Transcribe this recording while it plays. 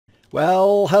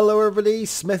Well, hello everybody,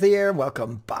 Smithy here and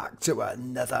welcome back to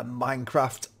another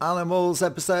Minecraft Animals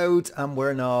episode, and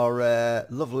we're in our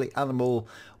lovely animal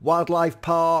wildlife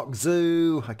park,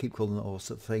 zoo, I keep calling it all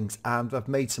sorts of things, and I've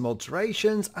made some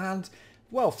alterations and,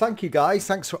 well, thank you guys,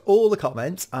 thanks for all the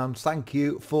comments and thank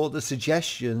you for the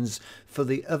suggestions for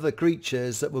the other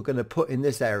creatures that we're going to put in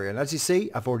this area. And as you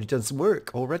see, I've already done some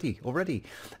work already, and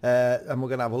we're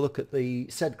going to have a look at the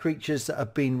said creatures that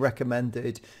have been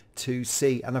recommended to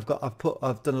see, and I've done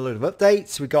a load of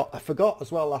updates. I forgot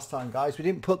as well last time, guys, we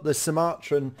didn't put the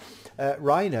Sumatran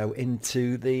rhino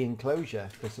into the enclosure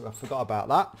because I forgot about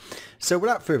that. So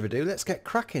without further ado, let's get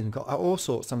cracking. Got all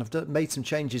sorts, and I've made some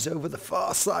changes over the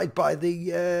far side by the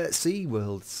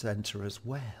SeaWorld Centre as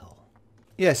well.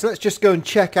 Yeah, so let's just go and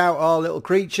check out our little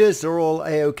creatures. They're all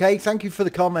a-okay. Thank you for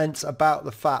the comments about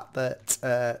the fact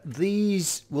that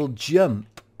these will jump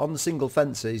on the single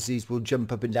fences. These will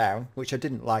jump up and down, which I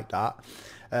didn't like that.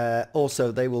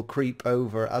 Also, they will creep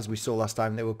over, as we saw last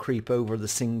time, they will creep over the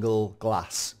single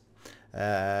glass.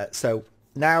 So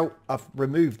now I've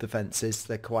removed the fences.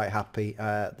 They're quite happy.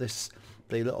 The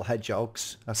little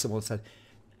hedgehogs, as someone said,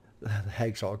 the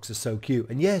hedgehogs are so cute.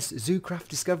 And yes, Zoocraft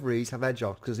Discoveries have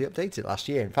hedgehogs because they updated it last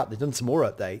year. In fact, they've done some more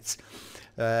updates.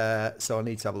 So I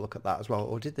need to have a look at that as well.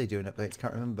 Or did they do an update?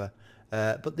 Can't remember.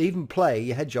 But they even play,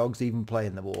 hedgehogs even play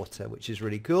in the water, which is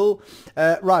really cool.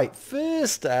 Right,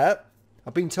 first up,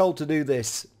 I've been told to do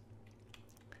this.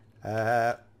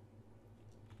 So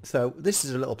this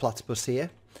is a little platypus here.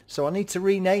 So I need to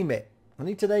rename it. I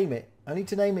need to name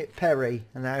it Perry.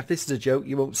 And now if this is a joke,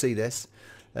 you won't see this.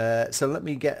 So let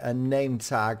me get a name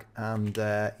tag and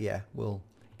yeah, we'll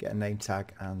get a name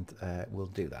tag and we'll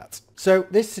do that. So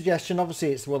this suggestion,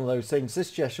 obviously it's one of those things, this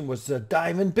suggestion was a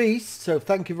diamond beast, so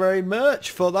thank you very much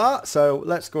for that. So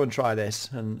let's go and try this.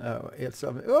 And it's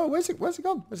oh, where's it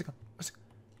gone?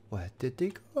 Where did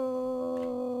it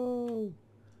go?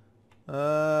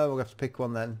 We'll have to pick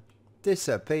one then.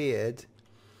 Disappeared.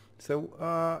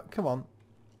 So come on.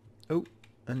 Oh,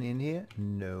 and in here?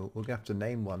 No, we're gonna have to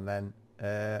name one then.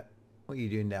 What are you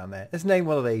doing down there? Let's name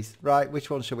one of these. Right,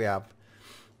 which one shall we have?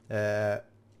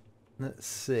 Let's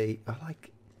see. I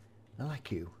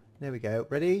like you. There we go.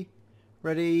 Ready?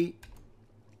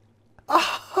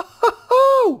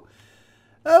 Oh,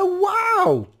 oh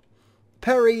wow!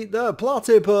 Perry the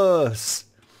platypus.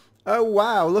 Oh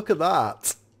wow! Look at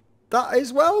that. That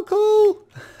is well cool.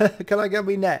 Can I get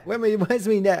me net? Where's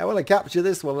me net? I want to capture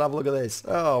this one and have a look at this.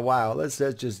 Oh wow! Let's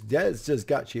just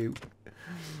catch you.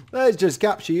 Let's just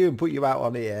capture you and put you out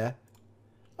on here.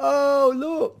 Oh,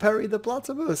 look, Perry the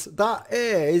platypus. That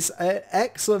is an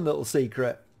excellent little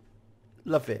secret.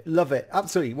 Love it,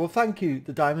 absolutely. Well, thank you,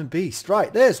 the diamond beast.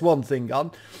 Right, there's one thing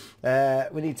gone.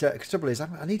 We need to, trouble is,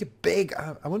 I need a big,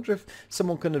 I wonder if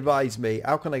someone can advise me.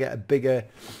 How can I get a bigger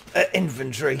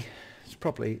inventory? It's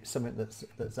probably something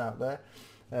that's out there.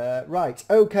 Right,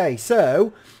 okay,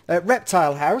 so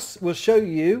Reptile House, we'll show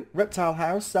you Reptile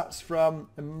House. That's from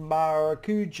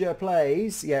Maracuja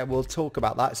Plays. Yeah, we'll talk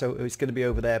about that. So it's going to be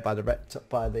over there by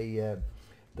the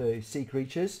sea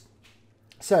creatures.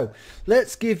 So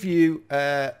let's give you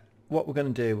what we're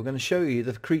going to do. We're going to show you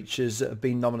the creatures that have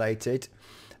been nominated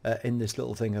in this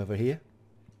little thing over here.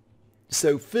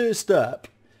 So first up,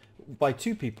 by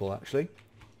two people actually.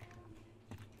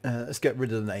 Let's get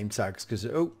rid of the name tags because,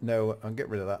 oh no, I'll get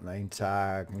rid of that name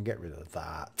tag and get rid of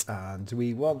that. And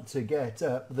we want to get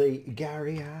up the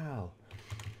Gharial.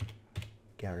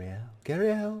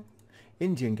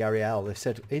 Indian Gharial. They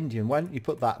said Indian. Why don't you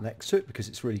put that next to it because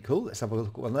it's really cool. Let's have a look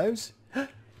at one of those.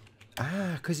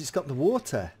 Ah, because it's got the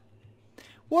water.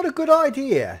 What a good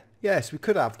idea. Yes, we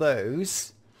could have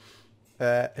those.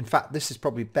 In fact, this is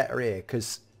probably better here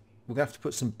because we're going to have to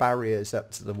put some barriers up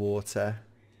to the water.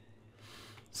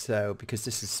 So, because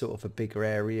this is sort of a bigger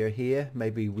area here,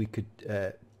 maybe we could,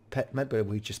 maybe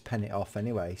we just pen it off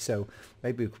anyway. So,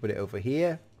 maybe we could put it over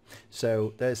here.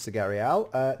 So, there's the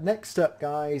Gharial. Next up,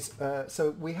 guys,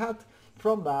 so we had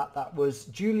from that was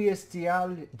Julius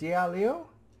Dialio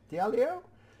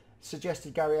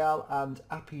suggested Gharial, and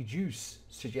Appy Juice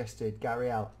suggested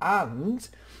Gharial. And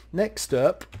next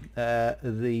up,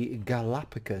 the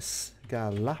Galapagos.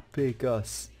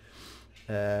 Galapagos.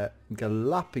 There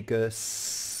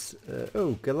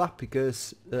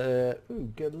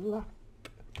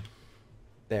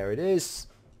it is.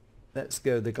 Let's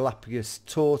go the Galapagos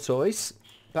Tortoise.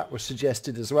 That was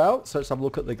suggested as well. So let's have a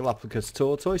look at the Galapagos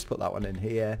Tortoise. Put that one in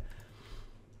here.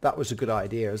 That was a good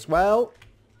idea as well.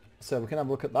 So we can have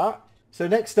a look at that. So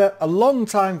next up, a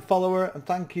long-time follower, and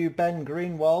thank you, Ben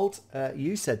Greenwald.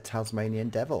 You said Tasmanian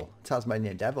Devil.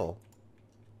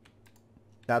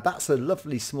 Now that's a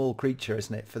lovely small creature,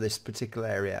 isn't it, for this particular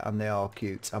area, and they are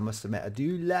cute. I must admit, I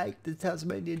do like the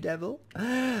Tasmanian devil.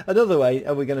 Another way,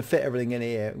 and we're going to fit everything in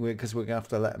here because we're going to have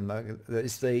to let them know.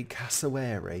 It's the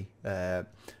cassowary.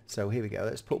 So here we go.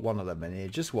 Let's put one of them in here,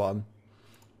 just one.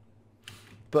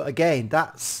 But again,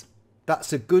 that's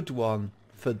a good one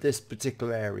for this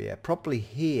particular area. Probably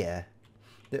here.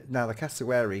 Now the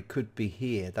cassowary could be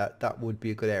here. That would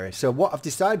be a good area. So what I've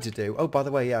decided to do, oh by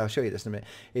the way, yeah, I'll show you this in a minute,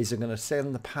 is I'm going to sail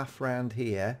on the path round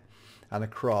here and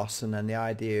across, and then the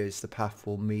idea is the path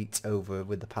will meet over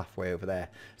with the pathway over there.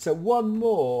 So one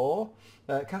more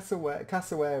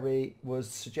cassowary was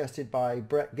suggested by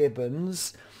Brett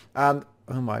Gibbons, and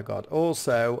oh my god,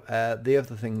 also the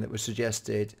other thing that was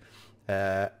suggested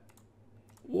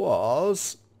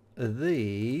was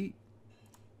the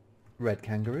red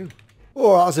kangaroo.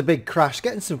 Oh, that was a big crash.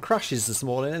 Getting some crashes this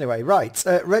morning anyway. Right,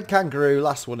 red kangaroo,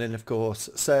 last one in, of course.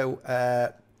 So,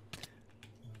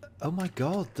 oh my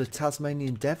god, the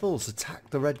Tasmanian devils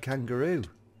attacked the red kangaroo.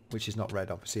 Which is not red,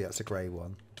 obviously, that's a grey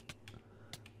one.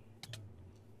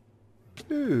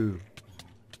 Ooh.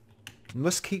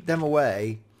 Must keep them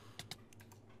away.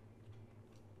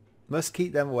 Must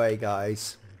keep them away,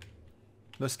 guys.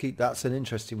 Must keep, that's an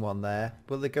interesting one there.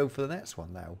 Will they go for the next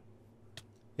one now?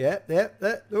 Yep,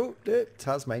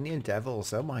 Tasmanian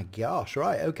devils. Oh my gosh.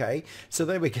 Right, okay. So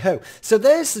there we go. So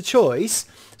there's the choice.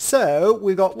 So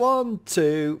we've got 1,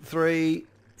 2, 3,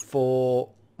 4.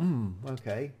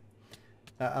 Okay.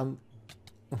 Yeah,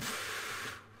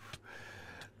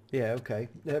 okay.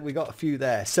 We got a few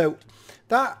there. So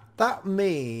that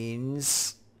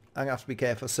means I'm gonna have to be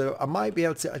careful. So I might be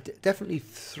able to definitely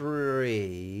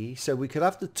 3. So we could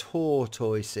have the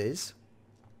tortoises,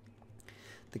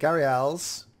 the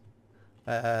gharials,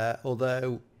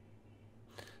 although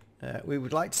we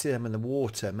would like to see them in the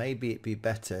water. Maybe it'd be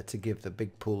better to give the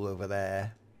big pool over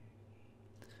there.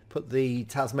 Put the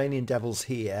Tasmanian devils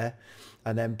here,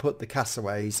 and then put the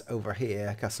cassowaries over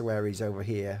here. Cassowaries over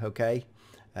here. Okay.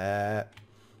 Oh,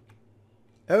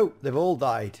 they've all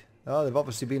died. Oh, they've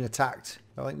obviously been attacked.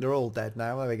 I think they're all dead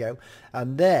now. There we go.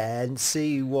 And then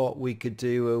see what we could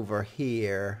do over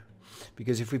here.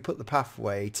 Because if we put the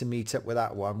pathway to meet up with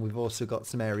that one, we've also got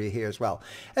some area here as well.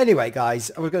 Anyway,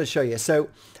 guys, I was going to show you. So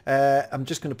I'm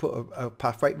just going to put a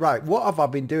pathway. Right, what have I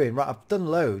been doing? Right, I've done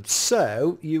loads.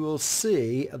 So you will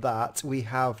see that we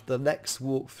have the next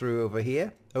walkthrough over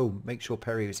here. Oh, make sure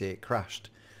Perry was here. It crashed.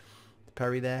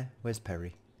 Perry there? Where's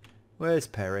Perry? Where's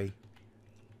Perry?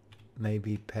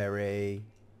 Maybe Perry.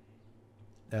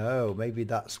 Oh, maybe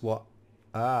that's what.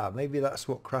 Maybe that's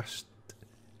what crashed.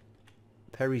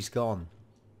 Perry's gone.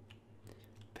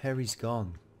 Perry's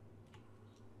gone.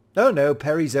 Oh no,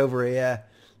 Perry's over here.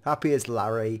 Happy as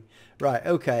Larry. Right,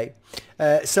 okay.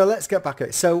 So let's get back at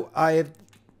it. So I have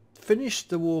finished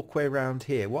the walkway around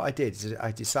here. What I did is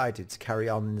I decided to carry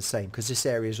on in the same, because this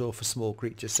area is all for small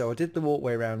creatures. So I did the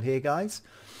walkway around here, guys.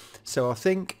 So I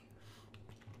think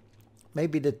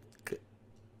maybe the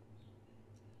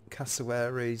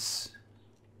cassowaries.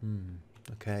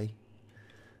 Okay.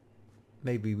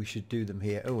 Maybe we should do them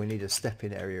here. Oh, we need a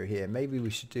stepping area here. Maybe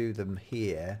we should do them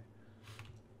here.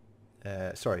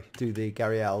 Sorry, do the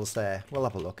gharials there. We'll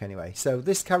have a look anyway. So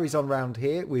this carries on round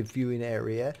here with viewing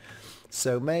area.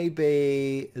 So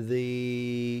maybe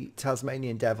the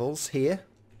Tasmanian devils here,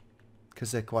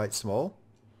 because they're quite small.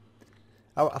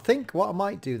 I think what I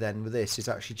might do then with this is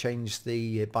actually change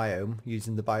the biome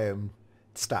using the biome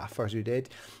staff as we did.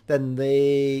 Then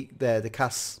the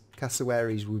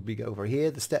cassowaries would be over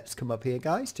here. The steps come up here,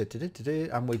 guys,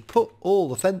 and we put all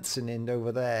the fencing in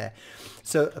over there.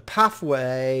 So a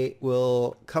pathway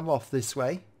will come off this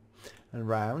way and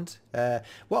round.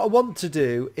 What I want to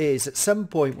do is at some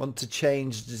point want to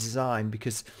change the design,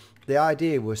 because the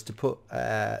idea was to put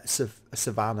a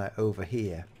savanna over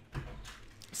here.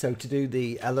 So to do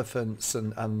the elephants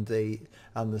and the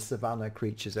savanna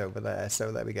creatures over there.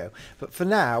 So there we go. But for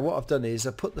now, what I've done is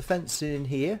I put the fencing in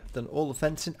here. Done all the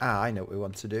fencing. I know what we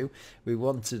want to do. We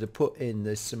wanted to put in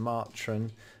the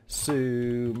Sumatran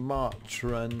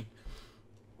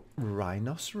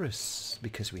rhinoceros,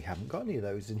 because we haven't got any of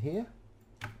those in here.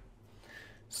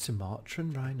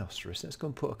 Sumatran rhinoceros. Let's go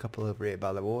and put a couple over here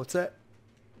by the water.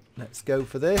 Let's go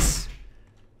for this.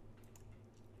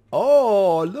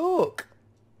 Oh, look!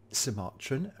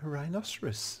 Sumatran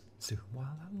rhinoceros. So wild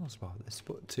animals. Well, let's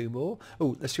put 2 more.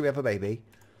 Oh, let's see, we have a baby.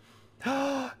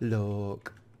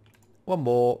 Look. 1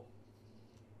 more.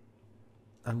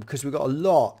 And because we've got a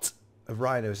lot of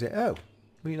rhinos here. Oh,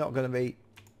 we're not going to be...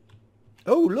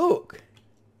 Oh, look.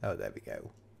 Oh, there we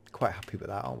go. Quite happy with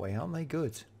that, aren't we? Aren't they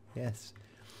good? Yes.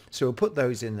 So we'll put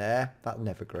those in there. That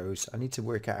never grows. I need to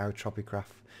work out how Tropicraft...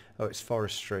 Oh, it's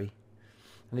forestry.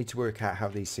 I need to work out how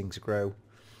these things grow.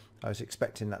 I was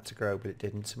expecting that to grow, but it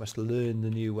didn't. I must learn the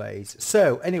new ways.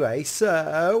 So, anyway,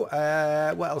 what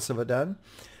else have I done?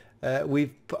 I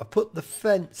put the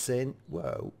fence in.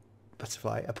 Whoa,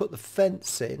 butterfly. I put the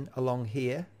fence in along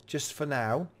here, just for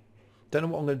now. Don't know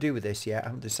what I'm going to do with this yet. I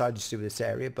haven't decided to do with this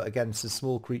area, but again, some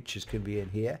small creatures can be in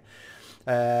here.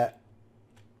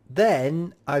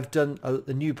 Then I've done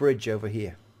a new bridge over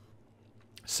here.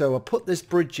 So I put this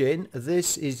bridge in.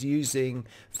 This is using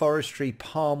forestry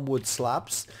palm wood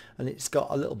slabs, and it's got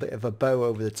a little bit of a bow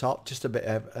over the top, just a bit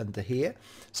under here.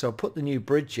 So I put the new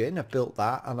bridge in, I've built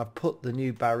that, and I've put the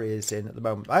new barriers in at the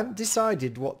moment. I haven't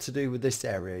decided what to do with this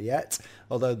area yet,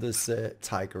 although there's a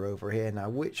tiger over here. Now,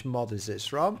 which mod is this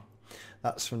from?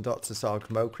 That's from Dr. Sarg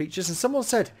Mo Creatures. And someone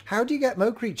said, how do you get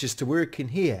Mo Creatures to work in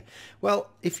here? Well,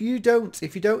 if you don't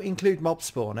include mob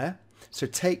spawner, so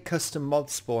take custom mod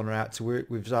spawner out to work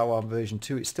with ZAWA version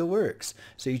 2, it still works.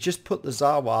 So you just put the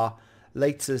ZAWA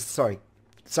latest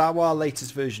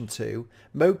version 2,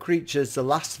 Mo Creatures, the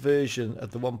last version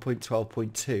of the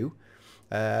 1.12.2,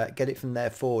 get it from their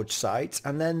forge site,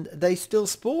 and then they still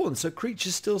spawn. So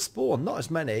creatures still spawn, not as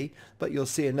many, but you'll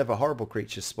see another horrible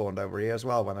creature spawned over here as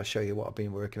well when I show you what I've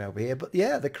been working over here. But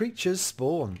yeah, the creatures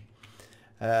spawn.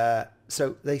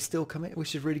 So they still come in,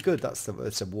 which is really good. It's a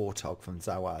warthog from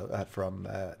ZAWA, from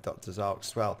Dr. Zarks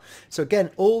as well. So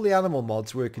again, all the animal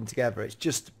mods working together, it's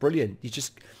just brilliant. You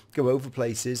just go over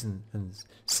places and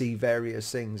see various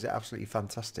things. They're absolutely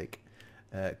fantastic.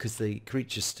 Because the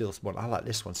creatures still spawn. I like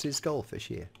this one. See this goldfish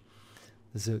here?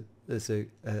 There's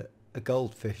a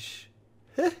goldfish.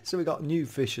 So we got new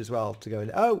fish as well to go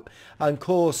in. Oh, and of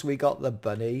course we got the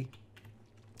bunny.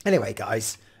 Anyway,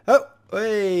 guys. Oh,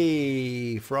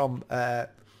 hey, from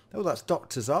that's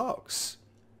Dr. Zark's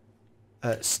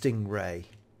stingray.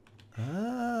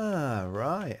 Ah,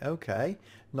 right, okay.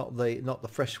 Not the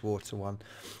freshwater one.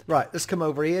 Right, let's come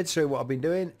over here to show you what I've been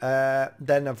doing.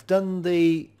 Then I've done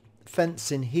the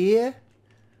fence in here,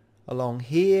 along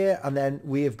here, and then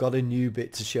we have got a new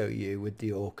bit to show you with the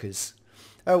orcas.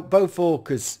 Oh, both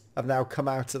orcas have now come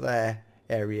out of their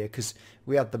area because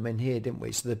we had them in here, didn't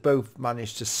we? So they both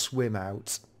managed to swim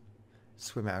out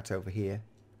over here.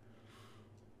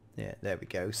 Yeah, there we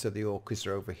go. So the orcas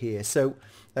are over here. So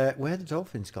where are the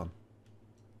dolphins gone?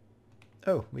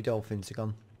 Oh, my dolphins are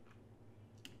gone.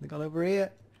 They gone over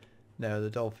here? No, the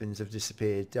dolphins have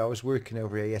disappeared. I was working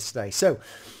over here yesterday. So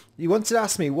you wanted to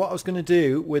ask me what I was going to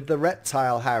do with the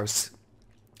reptile house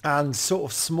and sort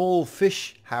of small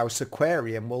fish house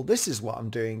aquarium. Well, this is what I'm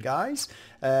doing, guys.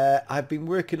 I've been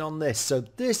working on this. So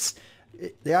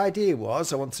the idea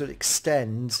was I wanted to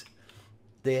extend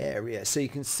the area. So you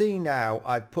can see now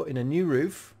I've put in a new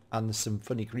roof, and there's some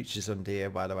funny creatures under here,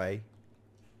 by the way.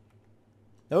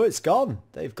 Oh, it's gone.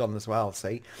 They've gone as well,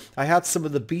 see. I had some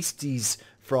of the beasties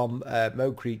from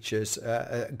Mo Creatures,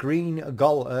 green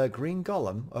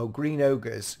golem,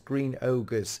 green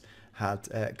ogres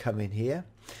had come in here.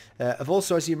 I've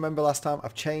also, as you remember last time,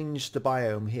 I've changed the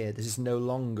biome here. This is no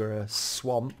longer a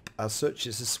swamp as such.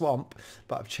 It's a swamp,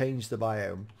 but I've changed the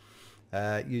biome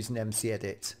using MC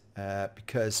Edit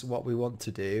because what we want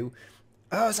to do...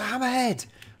 Oh, it's a hammerhead!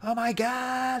 Oh my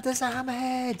god, there's a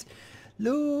hammerhead!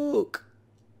 Look!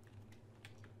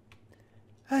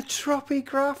 A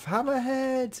tropicraft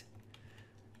hammerhead!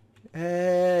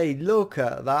 Hey, look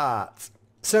at that!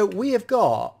 So we have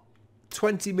got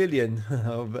 20 million,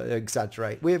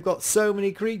 exaggerate, we have got so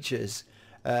many creatures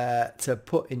to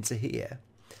put into here.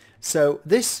 So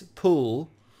this pool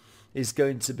is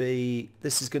going to be,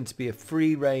 a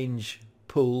free range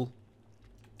pool,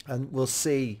 and we'll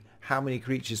see how many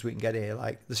creatures we can get here,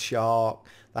 like the shark,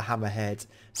 the hammerhead.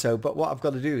 So, but what I've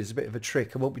got to do is a bit of a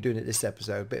trick. I won't be doing it this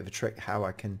episode, a bit of a trick how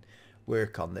I can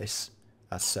work on this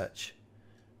as such.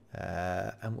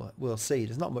 And we'll see.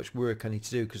 There's not much work I need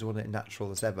to do because I want it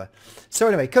natural as ever. So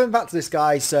anyway, coming back to this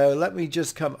guy, so let me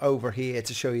just come over here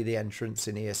to show you the entrance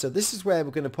in here. So this is where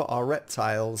we're going to put our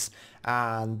reptiles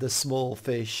and the small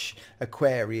fish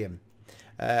aquarium.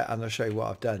 And I'll show you what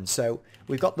I've done. So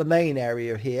we've got the main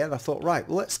area here, and I thought, right,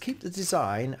 well, let's keep the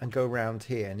design and go around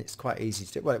here, and it's quite easy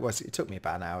to do. Well, it took me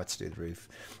about an hour to do the roof.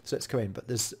 So let's come in, but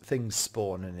there's things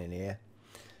spawning in here.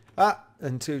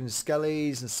 And two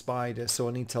skellies and spiders, so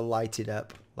I need to light it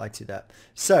up.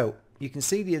 So you can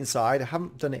see the inside. I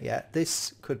haven't done it yet.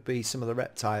 This could be some of the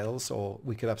reptiles, or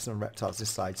we could have some reptiles this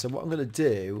side. So what I'm going to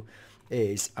do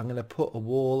is I'm going to put a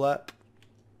wall up,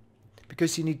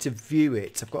 because you need to view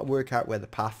it. I've got to work out where the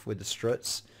path with the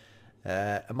struts.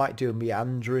 I might do a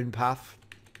meandering path,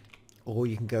 or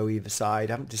you can go either side.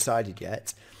 I haven't decided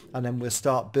yet. And then we'll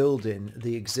start building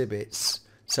the exhibits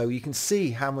So you can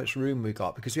see how much room we've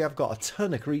got, because we have got a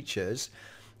ton of creatures.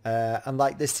 And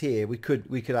like this here, we could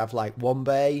have like one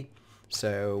bay.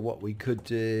 So what we could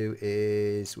do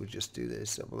is we'll just do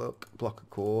this. Have a look. Block of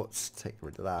quartz. Take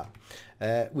rid of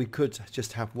that. We could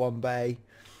just have one bay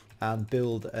and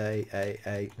build go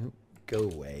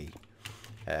away.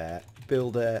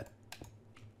 Build a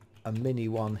mini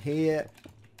one here.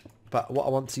 But what I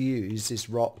want to use is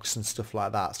rocks and stuff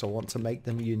like that. So I want to make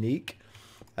them unique.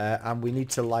 And we need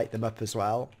to light them up as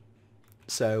well.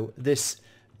 So this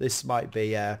might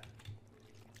be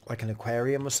like an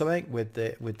aquarium or something with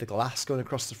the glass going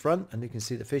across the front, and you can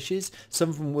see the fishes. Some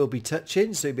of them will be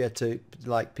touching, so you'll be able to,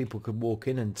 like, people could walk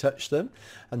in and touch them,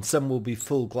 and some will be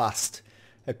full glassed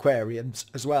aquariums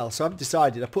as well. So I've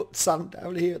decided, I put sand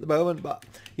down here at the moment, but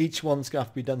each one's going to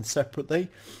have to be done separately.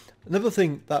 Another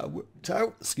thing that worked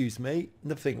out,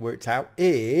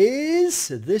 is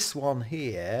this one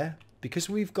here. Because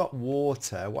we've got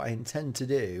water, what I intend to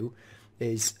do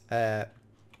is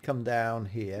come down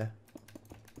here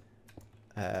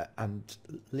and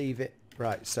leave it.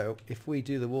 Right, so if we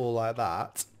do the wall like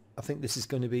that, I think this is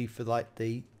going to be for like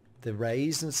the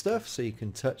rays and stuff, so you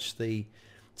can touch the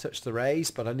rays,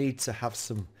 but I need to have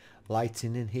some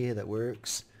lighting in here that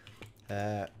works,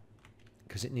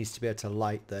 because it needs to be able to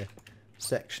light the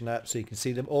section up so you can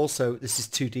see them. Also, this is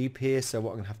too deep here, so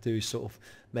what I'm going to have to do is sort of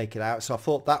make it out. So I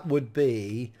thought that would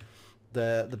be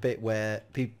the bit where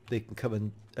they can come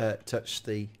and touch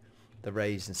the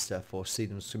rays and stuff, or see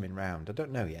them swimming around. I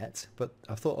don't know yet, but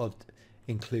I thought I'd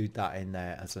include that in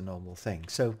there as a normal thing.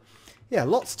 So yeah,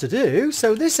 lots to do.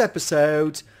 So this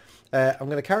episode, I'm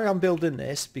going to carry on building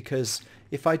this, because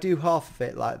if I do half of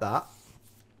it like that,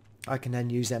 I can then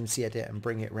use MC Edit and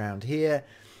bring it around here.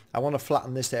 I want to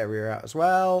flatten this area out as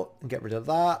well and get rid of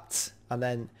that, and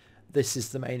then this is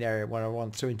the main area where I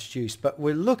want to introduce. But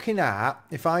we're looking at,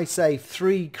 if I say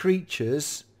 3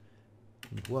 creatures,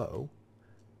 whoa,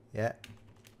 yeah,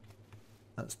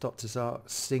 that's Dr.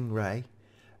 Stingray.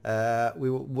 We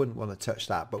wouldn't want to touch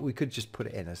that, but we could just put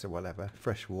it in as a whatever,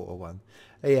 freshwater one.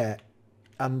 Yeah,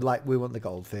 and like we want the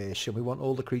goldfish, and we want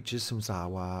all the creatures from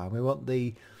ZAWA, and we want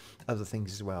the other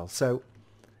things as well. So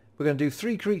we're going to do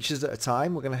 3 creatures at a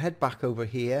time. We're going to head back over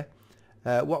here.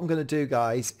 What I'm going to do,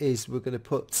 guys, is we're going to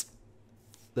put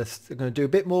this. We're going to do a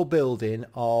bit more building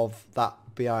of that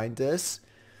behind us,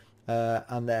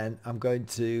 and then I'm going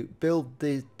to build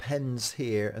the pens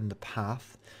here and the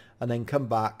path, and then come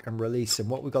back and release them.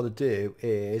 What we've got to do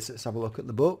is, let's have a look at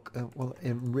the book. Well,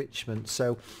 enrichment.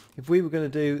 So if we were going to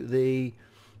do the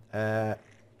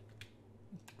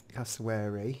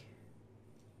cassowary,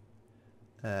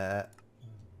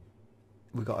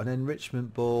 we've got an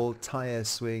enrichment ball, tire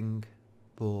swing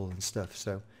ball and stuff.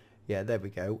 So yeah, there we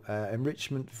go.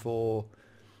 Enrichment for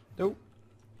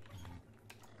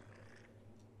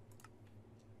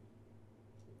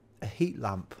a heat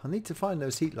lamp. I need to find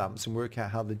those heat lamps and work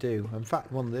out how they do. In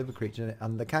fact, one of the other creatures,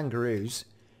 and the kangaroos.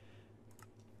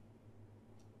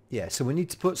 Yeah, so we need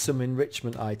to put some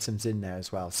enrichment items in there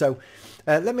as well. So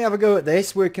let me have a go at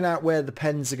this, working out where the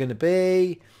pens are going to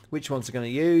be, which ones are going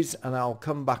to use, and I'll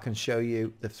come back and show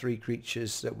you the 3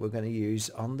 creatures that we're going to use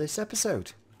on this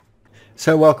episode.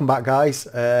 So welcome back, guys.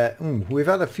 We've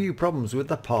had a few problems with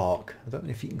the park. I don't know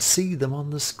if you can see them on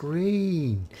the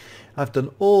screen. I've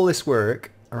done all this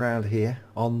work around here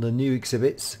on the new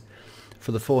exhibits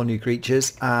for the 4 new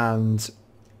creatures, and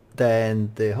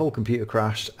then the whole computer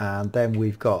crashed, and then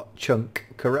we've got chunk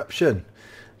corruption.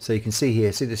 So you can see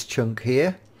here, see this chunk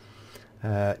here,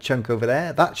 chunk over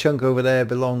there. That chunk over there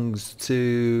belongs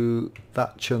to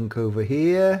that chunk over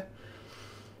here.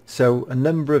 So a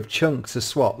number of chunks are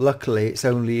swapped. Luckily it's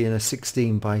only in a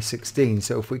 16 by 16,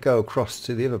 so if we go across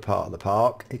to the other part of the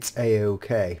park, it's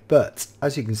a-okay. But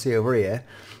as you can see over here,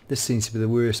 this seems to be the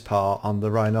worst part on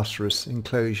the rhinoceros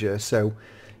enclosure. So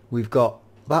we've got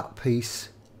that piece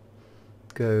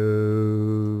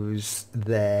goes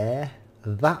there,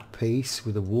 that piece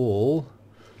with a wall,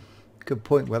 good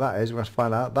point where that is, we're going to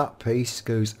find out. That piece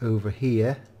goes over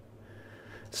here.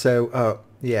 So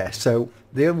yeah, so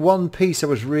the one piece I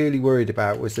was really worried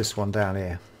about was this one down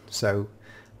here. So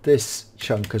this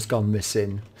chunk has gone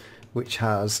missing, which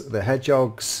has the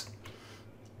hedgehogs,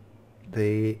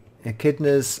 the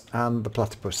echidnas and the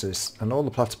platypuses, and all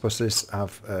the platypuses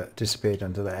have disappeared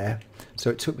under there. So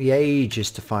it took me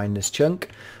ages to find this chunk.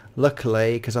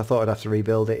 Luckily, because I thought I'd have to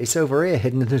rebuild it, it's over here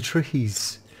hidden in the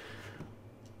trees.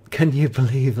 Can you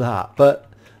believe that?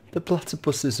 But the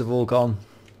platypuses have all gone.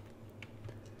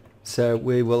 So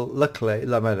we will, luckily,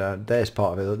 there's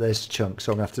part of it, there's a chunk,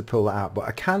 so I'm going to have to pull that out. But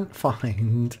I can't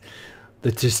find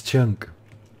the chunk.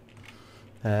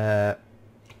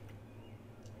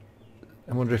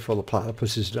 I wonder if all the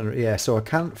platypuses have done it. Yeah, so I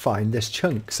can't find this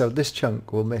chunk. So this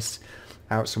chunk will miss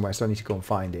out somewhere, so I need to go and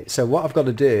find it. So what I've got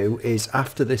to do is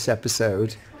after this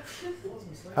episode,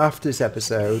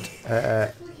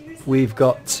 we've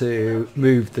got to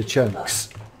move the chunks.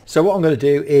 So what I'm going to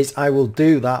do is I will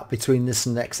do that between this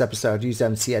and next episode. Use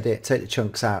MC Edit, take the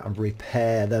chunks out and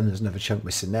repair them. There's another chunk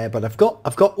missing there, but I've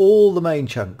got all the main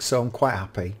chunks, so I'm quite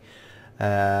happy.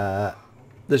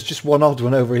 There's just one odd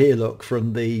one over here, look,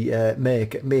 from the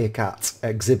meerkat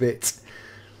exhibit.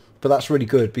 But that's really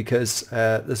good because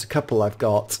there's a couple I've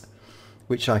got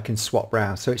which I can swap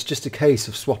round. So it's just a case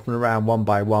of swapping around one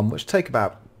by one, which take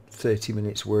about 30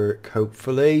 minutes work,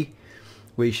 hopefully.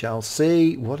 We shall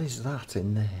see. What is that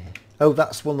in there? Oh,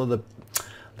 that's one of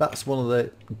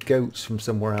the goats from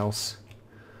somewhere else.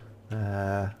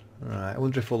 Right, I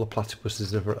wonder if all the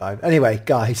platypuses have arrived. Anyway,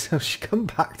 guys, I should come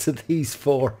back to these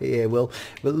four here. Well,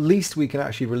 at least we can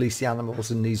actually release the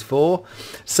animals in these four.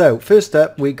 So, first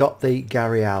up, we got the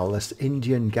Gharial, this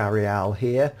Indian Gharial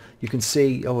here. You can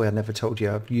see, oh, I never told you,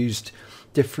 I've used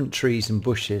different trees and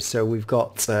bushes. So we've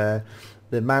got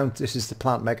this is the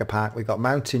plant mega pack. We've got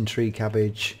mountain tree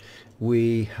cabbage.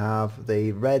 We have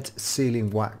the red sealing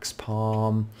wax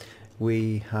palm.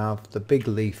 We have the big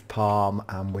leaf palm,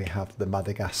 and we have the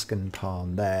Madagascan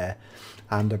palm there.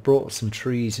 And I brought some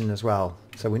trees in as well.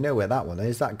 So we know where that one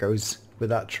is. That goes with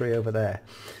that tree over there.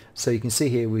 So you can see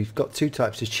here we've got two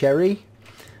types of cherry.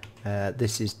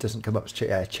 This doesn't come up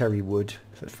as cherry wood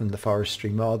from the forestry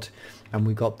mod. And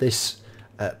we got this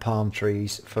palm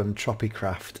trees from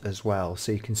Tropicraft as well.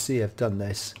 So you can see I've done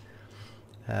this.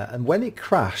 And when it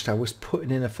crashed, I was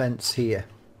putting in a fence here.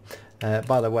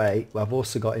 By the way, I've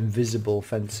also got invisible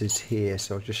fences here,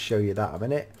 so I'll just show you that a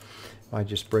minute. If I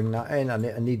just bring that in, I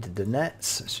needed the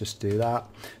nets. Let's just do that.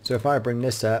 So if I bring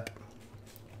this up,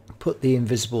 put the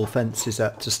invisible fences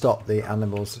up to stop the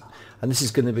animals, and this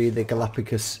is going to be the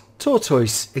Galapagos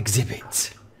Tortoise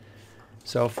exhibit.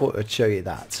 So I thought I'd show you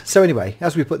that. So anyway,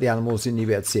 as we put the animals in, you'll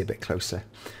be able to see a bit closer.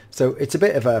 So it's a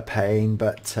bit of a pain,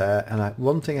 but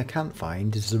one thing I can't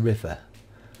find is the river.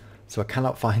 So I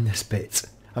cannot find this bit.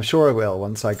 I'm sure I will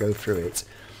once I go through it.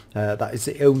 That is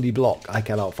the only block I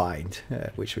cannot find,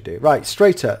 which we do. Right,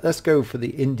 straight up, let's go for the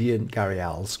Indian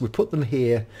Gharials. We put them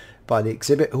here by the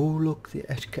exhibit. Oh, look, the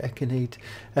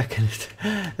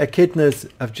echidnas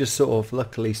have just sort of,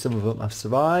 luckily some of them have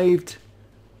survived.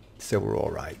 So we're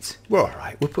all right. We're all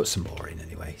right. We'll put some more in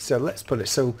anyway. So let's put it.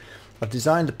 So I've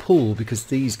designed a pool because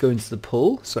these go into the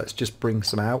pool. So let's just bring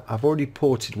some out. I've already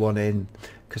ported one in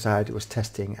because I was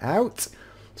testing out.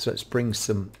 So let's bring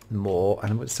some more,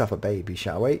 and let's have a baby,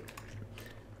 shall we? Look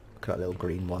at that little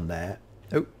green one there.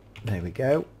 Oh, there we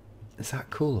go. Is that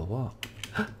cool or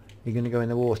what? You're going to go in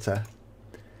the water.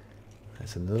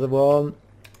 There's another one.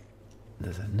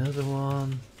 There's another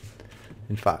one.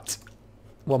 In fact,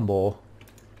 one more.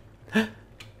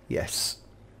 Yes.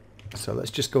 So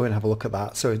let's just go and have a look at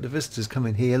that. So the visitors come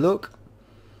in here, look.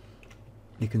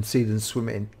 You can see them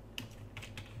swimming.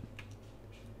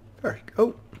 Very good.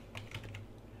 Oh.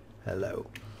 Hello.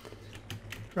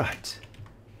 Right.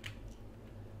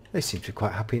 They seem to be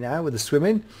quite happy now with the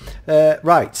swimming.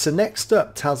 Right, so next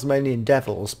up, Tasmanian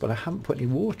devils, but I haven't put any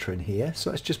water in here, so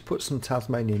let's just put some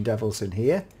Tasmanian devils in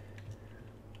here.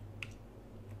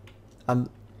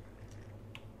 And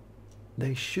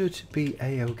they should be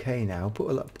a-okay now.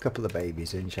 Put a couple of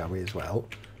babies in, shall we, as well?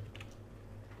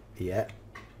 Yeah.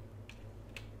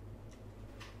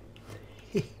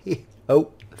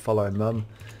 Oh, following mum.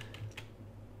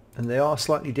 And they are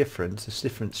slightly different. There's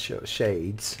different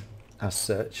shades as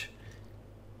such.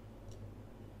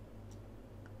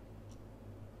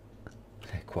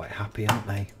 They're quite happy, aren't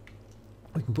they?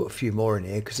 We can put a few more in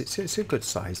here because it's a good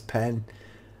sized pen.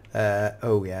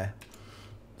 Oh yeah.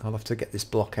 I'll have to get this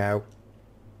block out.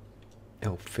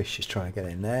 Oh, fish is trying to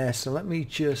get in there. So let me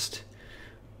just...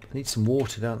 I need some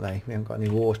water, don't they? We haven't got any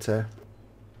water.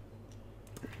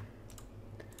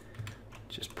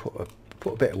 Just put a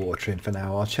bit of water in for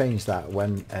now. I'll change that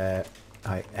when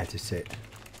I edit it.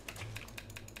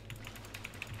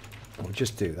 We'll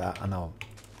just do that and I'll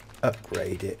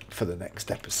upgrade it for the next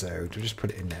episode. We'll just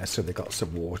put it in there so they've got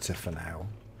some water for now.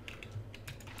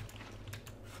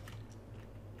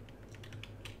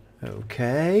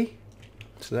 Okay.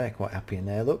 So they're quite happy in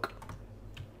there, look.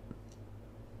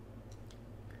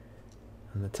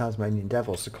 And the Tasmanian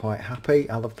devils are quite happy.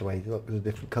 I love the way they look with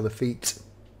the different colour feet.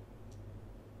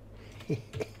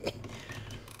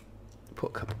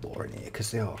 Put a couple more in here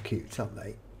because they are cute, aren't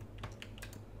they?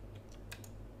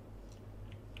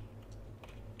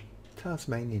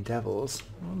 Tasmanian devils,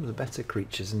 one of the better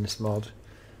creatures in this mod.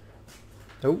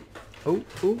 Oh, oh,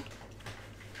 oh.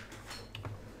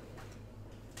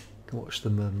 can watch the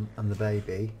mum and the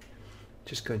baby.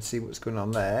 Just go and see what's going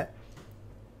on there.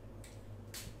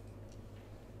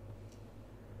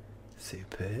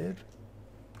 Superb.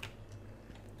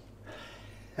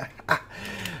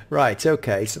 Right,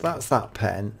 okay, so that's that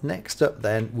pen. Next up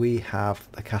then we have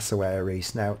the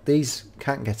cassowaries. Now these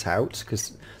can't get out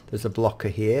because there's a blocker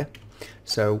here.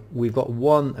 So we've got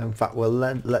one, in fact we'll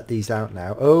let these out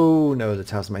now. Oh no, the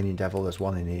Tasmanian devil, there's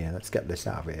one in here. Let's get this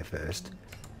out of here first.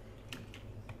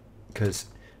 Because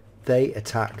they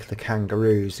attack the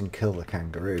kangaroos and kill the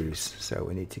kangaroos. So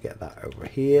we need to get that over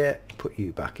here. Put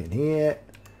you back in here.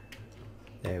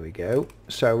 There we go.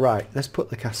 So right, let's put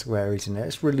the cassowaries in there.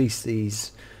 Let's release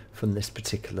these from this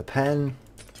particular pen.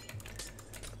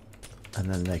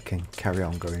 And then they can carry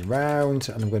on going round.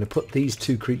 And I'm going to put these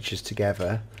two creatures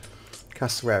together.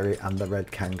 Cassowary and the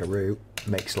red kangaroo.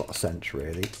 Makes a lot of sense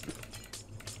really.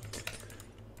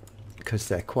 Because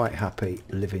they're quite happy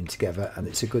living together and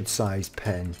it's a good sized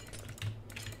pen.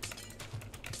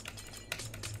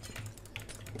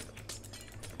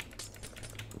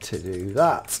 To do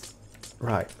that.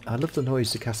 Right, I love the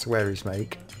noise the cassowaries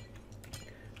make.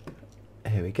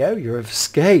 Here we go, you've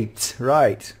escaped.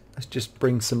 Right, let's just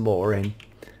bring some more in.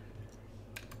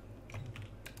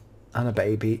 And a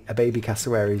baby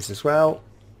cassowaries as well.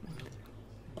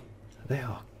 They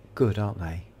are good, aren't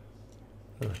they?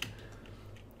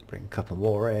 Bring a couple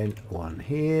more in. One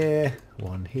here,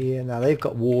 one here. Now they've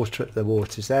got water at the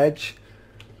water's edge.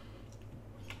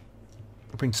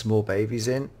 Bring some more babies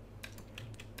in.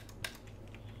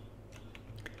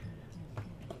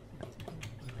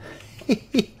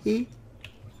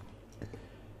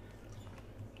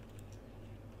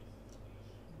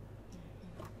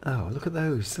 Oh, look at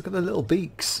those. Look at the little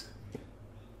beaks.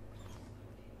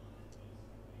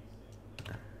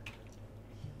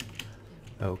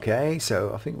 Okay,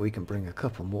 so I think we can bring a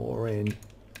couple more in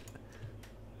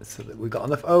so that we've got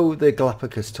enough. Oh, the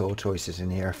Galapagos Tortoise is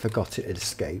in here. I forgot it had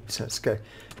escaped. So let's go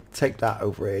take that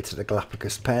over here to the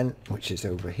Galapagos pen, which is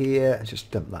over here.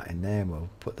 Just dump that in there and we'll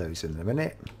put those in a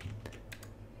minute.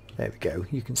 There we go.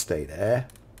 You can stay there.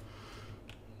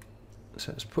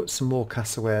 So let's put some more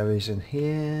cassowaries in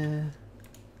here.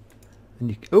 And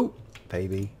you, oh,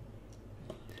 baby.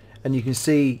 And you can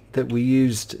see that we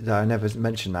used, I never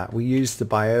mentioned that, we used the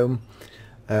biome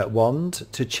wand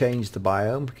to change the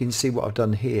biome. You can see what I've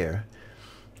done here.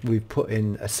 We've put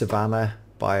in a savanna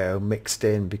biome mixed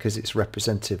in because it's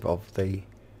representative of the,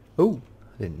 oh,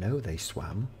 I didn't know they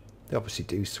swam. They obviously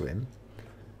do swim.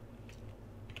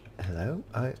 Hello,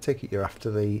 I take it you're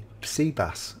after the sea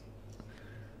bass.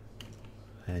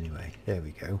 Anyway, there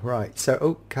we go. Right, so,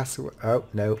 oh, cassowary, oh,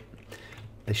 no.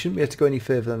 They shouldn't be able to go any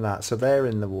further than that. So they're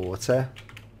in the water.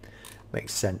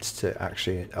 Makes sense to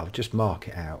actually, I'll just mark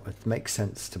it out. It makes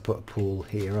sense to put a pool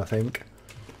here, I think,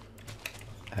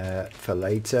 for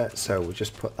later. So we'll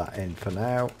just put that in for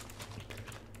now.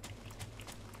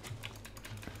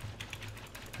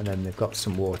 And then they've got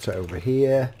some water over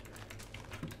here.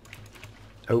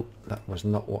 Oh, that was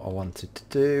not what I wanted to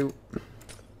do.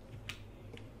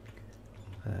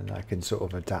 And I can sort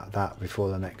of adapt that before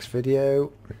the next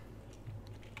video.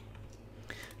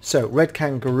 So, red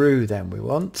kangaroo then we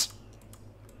want.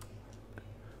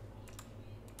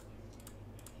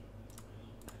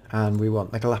 And we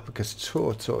want the Galapagos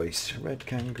Tortoise. Red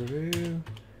kangaroo.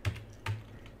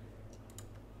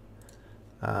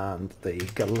 And the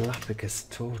Galapagos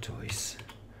Tortoise,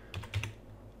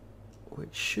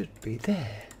 which should be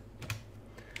there.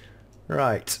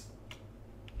 Right.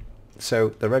 So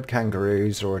the red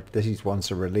kangaroos, or these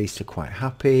ones are released, are quite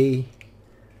happy.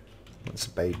 Want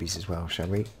some babies as well, shall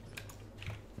we?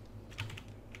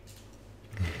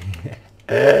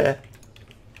 They're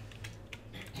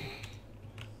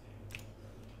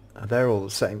all the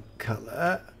same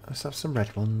colour. Let's have some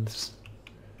red ones.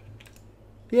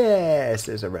 Yes,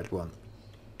 there's a red one.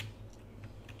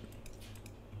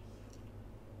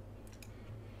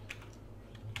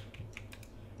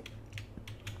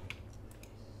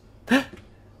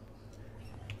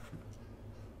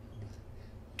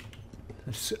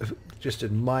 Let's just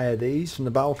admire these from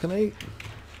the balcony.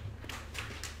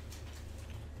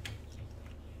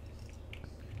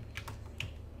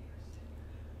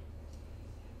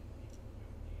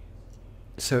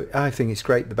 So I think it's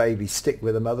great the babies stick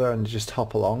with the mother and just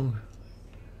hop along.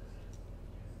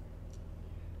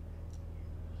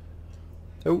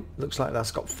 Oh, looks like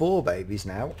that's got 4 babies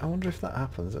now. I wonder if that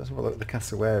happens. Let's have a look at the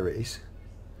cassowaries.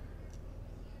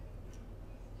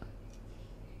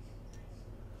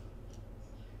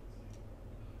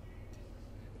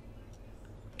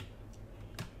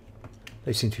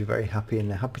 They seem to be very happy in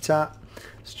their habitat.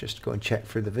 Let's just go and check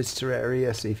through the visitor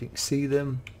area, see if you can see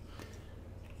them.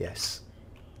 Yes.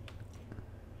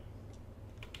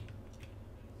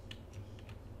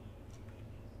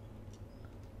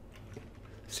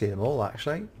 See them all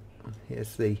actually.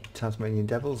 Here's the Tasmanian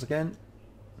devils again.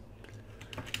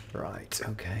 Right,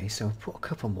 okay, so I'll put a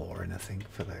couple more in I think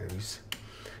for those.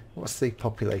 What's the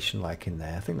population like in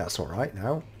there? I think that's alright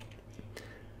now.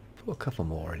 Put a couple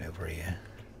more in over here.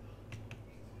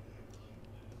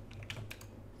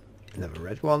 Another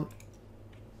red one.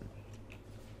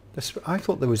 I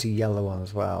thought there was a yellow one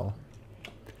as well.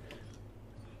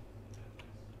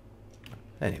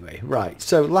 Anyway, right,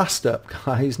 so last up,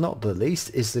 guys, not the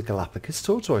least, is the Galapagos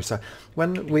Tortoise. So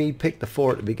when we picked the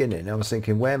 4 at the beginning, I was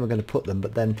thinking, where am I going to put them?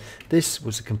 But then this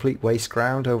was a complete waste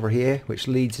ground over here, which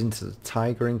leads into the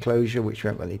tiger enclosure, which we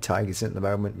haven't got any tigers in at the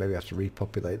moment. Maybe I have to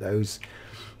repopulate those.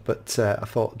 But I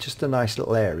thought just a nice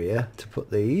little area to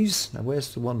put these. Now,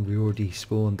 where's the one we already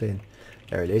spawned in?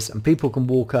 There it is. And people can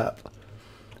walk up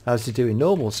as they do in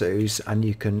normal zoos, and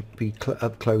you can be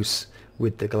up close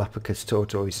with the Galapagos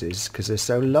tortoises because they're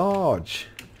so large.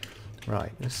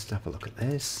 Right, let's have a look at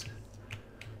this.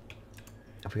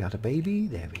 Have we had a baby?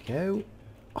 There we go.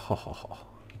 Oh,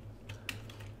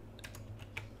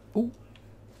 ooh,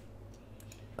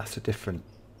 that's a different.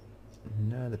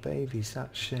 No, the baby's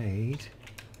that shade.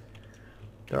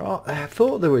 There are. I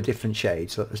thought there were different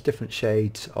shades. So there's different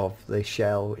shades of the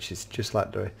shell, which is just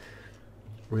like the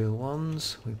real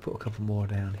ones. We put a couple more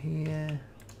down here.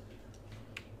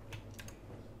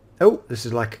 Oh, this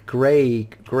is like a grey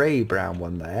brown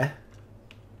one there.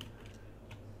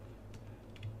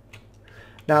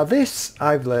 Now this,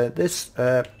 I've learned, this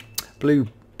blue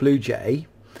jay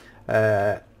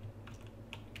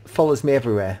follows me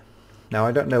everywhere. Now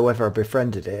I don't know whether I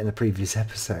befriended it in a previous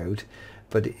episode,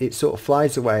 but it sort of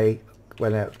flies away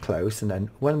when out close, and then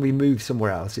when we move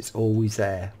somewhere else, it's always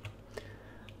there.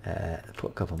 Put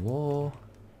a couple more.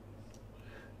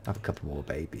 Have a couple more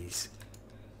babies.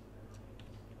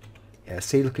 Yeah,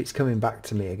 see, look, it's coming back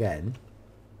to me again.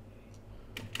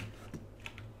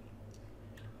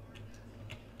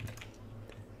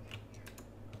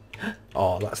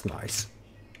 Oh, that's nice.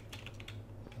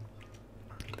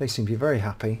 They seem to be very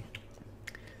happy.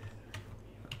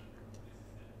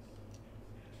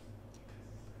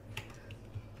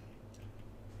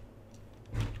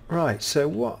 Right, so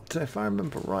what, if I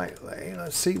remember rightly,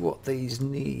 let's see what these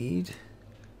need.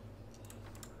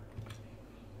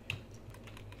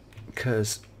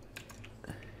 Because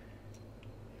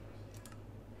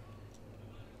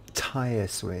tyre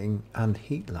swing and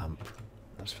heat lamp.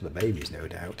 That's for the babies, no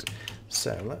doubt.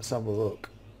 So let's have a look.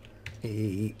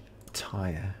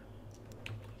 Tyre.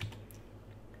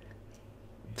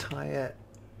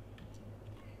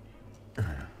 In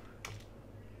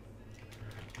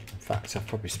fact, I've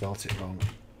probably spelt it wrong.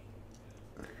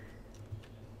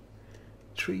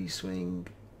 Tree swing,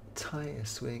 tyre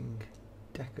swing,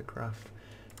 decograph.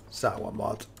 ZAWA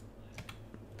mod.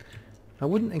 I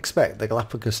wouldn't expect the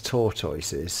Galapagos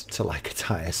tortoises to like a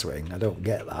tyre swing. I don't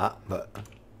get that, but...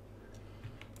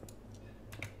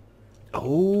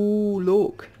 Oh,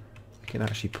 look. We can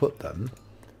actually put them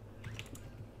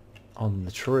on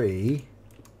the tree.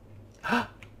 Now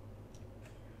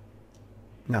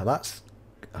that's...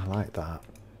 I like that.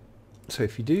 So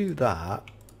if you do that...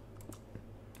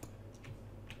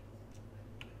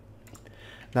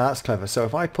 Now that's clever. So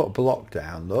if I put a block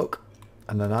down, look,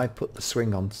 and then I put the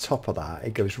swing on top of that,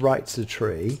 it goes right to the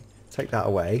tree. Take that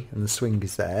away, and the swing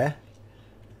is there.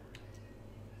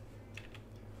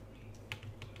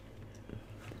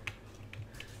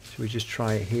 Should we just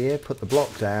try it here? Put the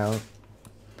block down.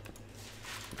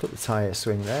 Put the tyre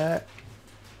swing there.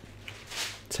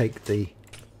 Take the...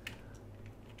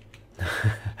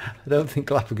 I don't think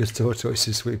Galapagos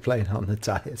tortoises will be playing on the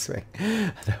tyre swing.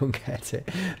 I don't get it.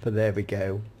 But there we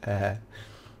go. I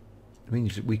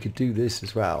mean, we could do this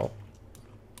as well.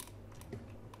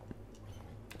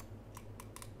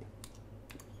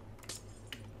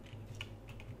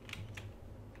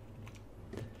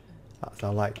 I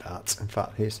like that. In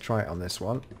fact, let's try it on this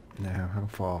one. Now, how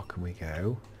far can we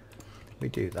go? We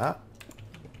do that.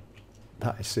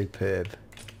 That is superb.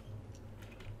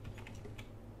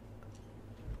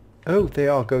 Oh, they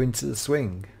are going to the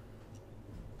swing.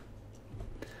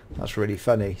 That's really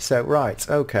funny. So, right,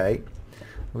 okay.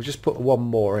 We'll just put one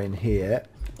more in here.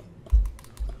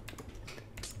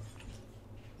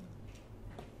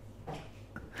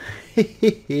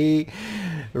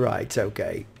 Right,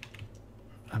 okay.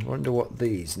 I wonder what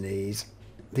these need.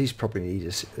 These probably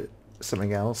need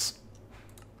something else.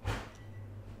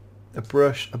 A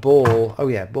brush, a ball. Oh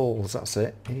yeah, balls, that's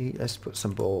it. Let's put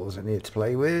some balls in here to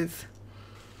play with.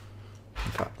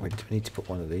 In fact, we need to put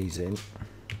one of these in.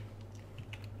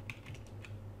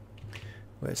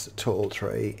 Where's the tall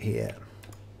tree? Here.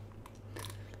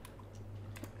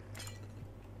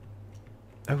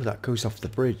 Oh, that goes off the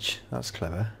bridge. That's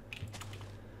clever.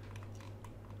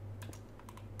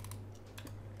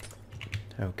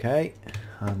 Okay,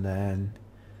 and then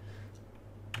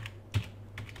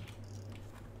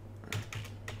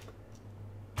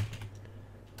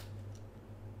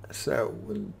so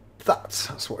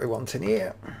that's what we want in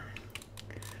here.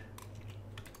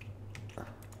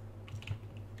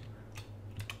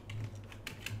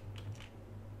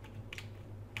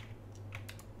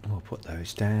 We'll put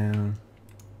those down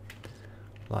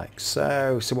like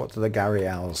so. So what do the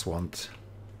gharials want?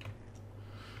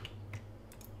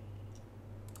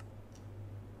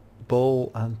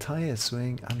 Ball and tyre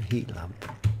swing and heat lamp.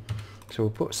 So we'll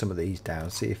put some of these down,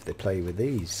 see if they play with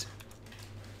these.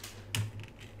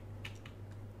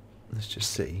 Let's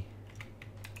just see.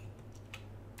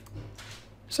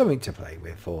 Something to play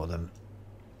with for them.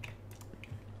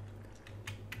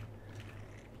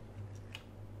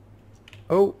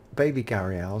 Oh, baby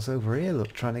gharials over here,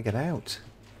 look, trying to get out.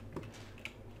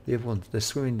 The other ones, they're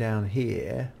swimming down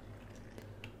here.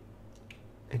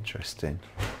 Interesting.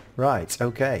 Right,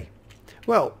 okay.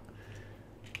 Well,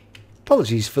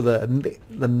 apologies for the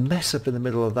mess up in the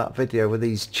middle of that video with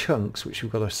these chunks, which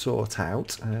we've got to sort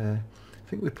out. I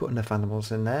think we put enough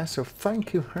animals in there, so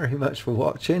thank you very much for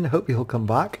watching. Hope you'll come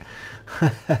back.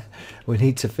 We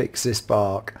need to fix this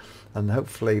bark, and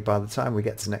hopefully by the time we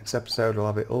get to the next episode I'll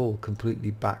have it all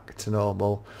completely back to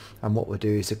normal, and what we'll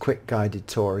do is a quick guided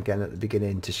tour again at the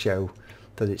beginning to show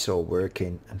that it's all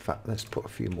working. In fact, let's put a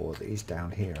few more of these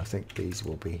down here. I think these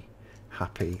will be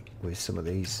happy with some of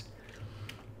these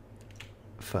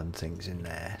fun things in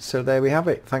there. So there we have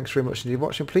it. Thanks very much indeed for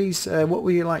watching. Please, what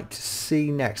would you like to see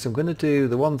next? I'm going to do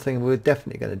the one thing we're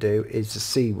definitely going to do is the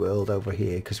Sea World over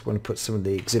here, because we want to put some of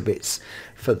the exhibits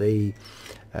for the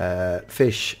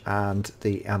fish and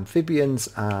the amphibians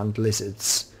and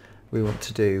lizards. We want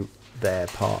to do their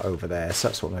part over there, so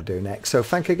that's what I'm going to do next. So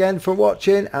thank you again for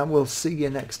watching, and we'll see you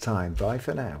next time. Bye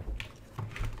for now.